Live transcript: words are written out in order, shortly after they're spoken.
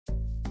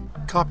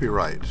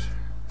Copyright.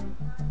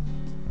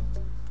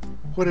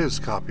 What is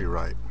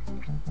copyright?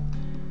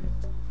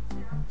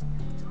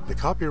 The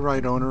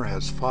copyright owner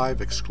has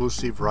 5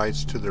 exclusive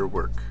rights to their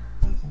work.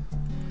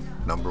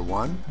 Number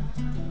 1,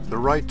 the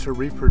right to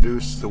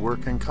reproduce the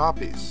work in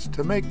copies,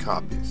 to make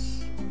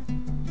copies.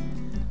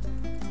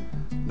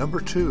 Number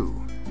 2,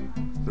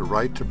 the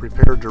right to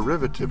prepare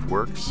derivative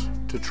works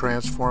to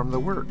transform the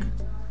work.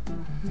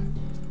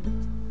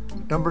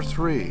 Number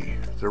 3,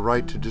 the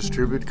right to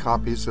distribute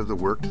copies of the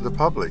work to the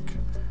public,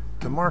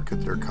 to market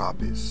their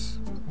copies.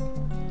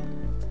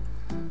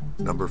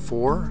 Number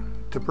 4,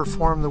 to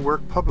perform the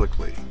work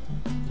publicly.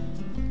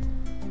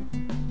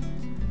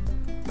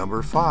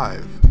 Number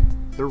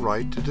 5, the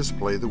right to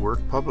display the work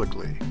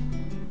publicly.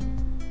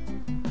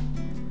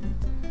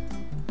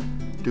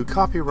 Do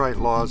copyright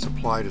laws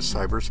apply to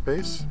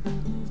cyberspace?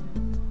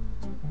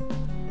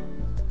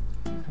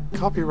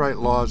 Copyright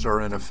laws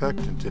are in effect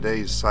in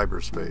today's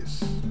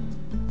cyberspace.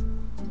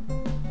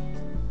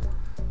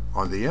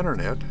 On the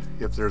internet,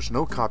 if there's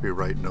no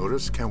copyright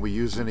notice, can we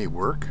use any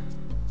work?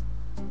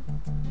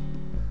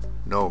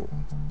 No.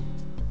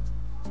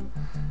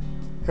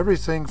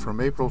 Everything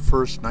from April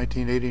 1st,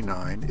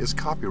 1989 is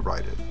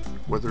copyrighted,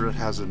 whether it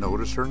has a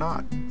notice or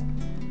not.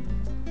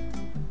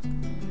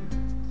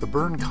 The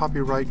Berne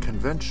Copyright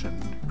Convention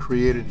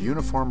created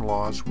uniform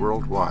laws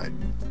worldwide.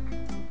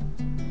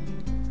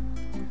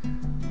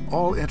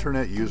 All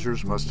internet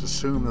users must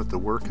assume that the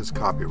work is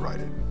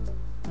copyrighted.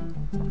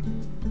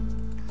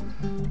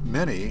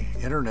 Many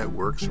internet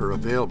works are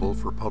available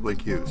for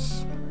public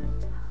use.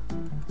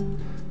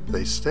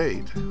 They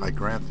state, "I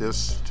grant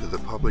this to the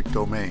public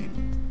domain."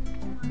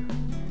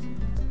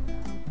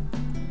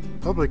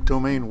 Public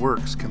domain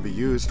works can be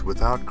used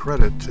without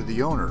credit to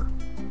the owner.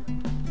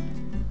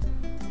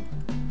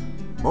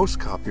 Most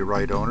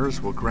copyright owners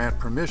will grant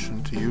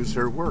permission to use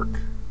their work.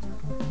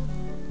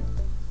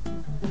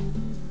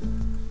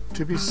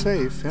 To be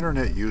safe,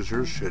 internet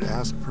users should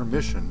ask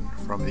permission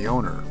from the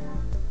owner.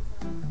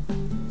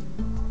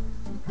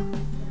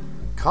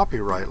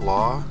 Copyright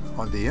law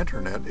on the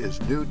internet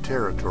is new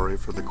territory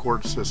for the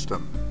court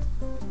system.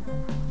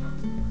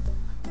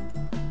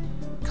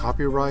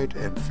 Copyright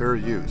and fair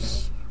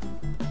use.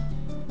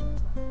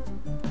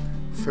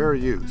 Fair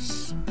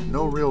use.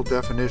 No real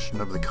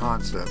definition of the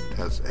concept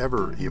has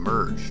ever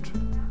emerged.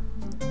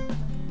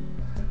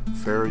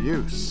 Fair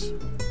use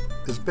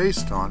is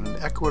based on an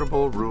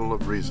equitable rule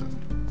of reason.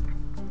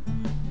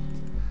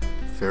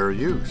 Fair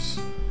use.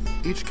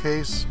 Each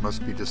case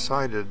must be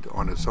decided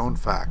on its own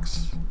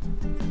facts.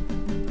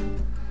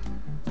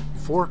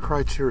 4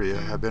 criteria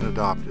have been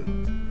adopted.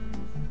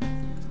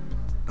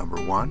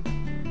 Number 1,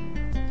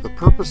 the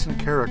purpose and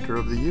character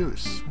of the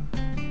use,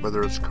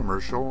 whether it's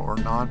commercial or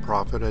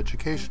non-profit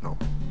educational.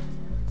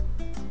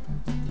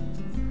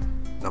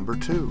 Number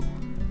 2,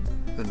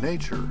 the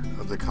nature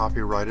of the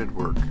copyrighted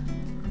work.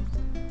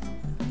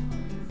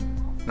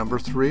 Number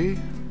 3,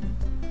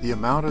 the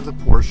amount of the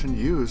portion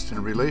used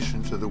in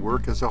relation to the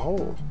work as a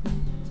whole.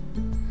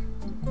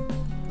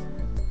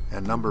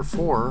 And number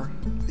 4,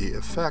 the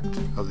effect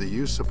of the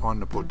use upon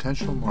the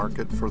potential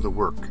market for the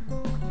work.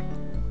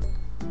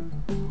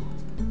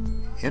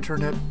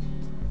 Internet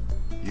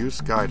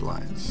Use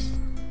Guidelines.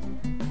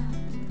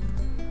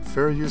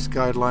 Fair Use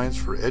Guidelines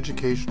for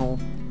Educational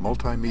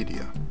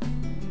Multimedia.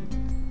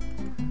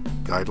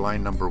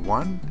 Guideline number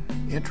 1,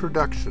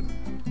 Introduction.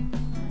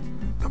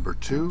 Number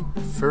 2,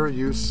 Fair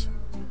Use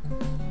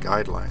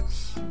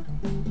Guidelines.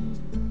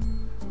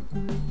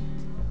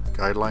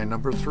 Guideline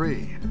number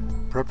 3,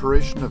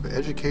 Preparation of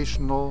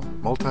educational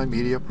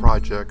multimedia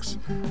projects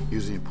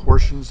using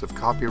portions of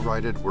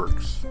copyrighted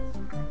works.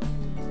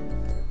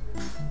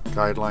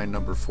 Guideline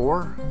number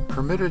 4,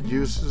 Permitted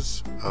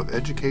uses of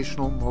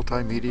educational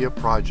multimedia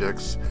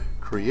projects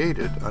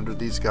created under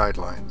these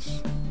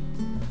guidelines.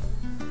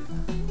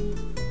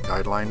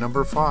 Guideline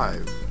number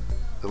 5,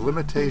 the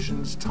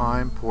limitations,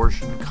 time,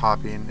 portion,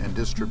 copying, and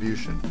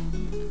distribution.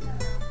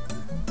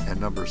 And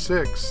number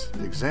 6,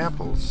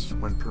 examples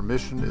when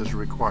permission is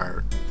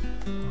required.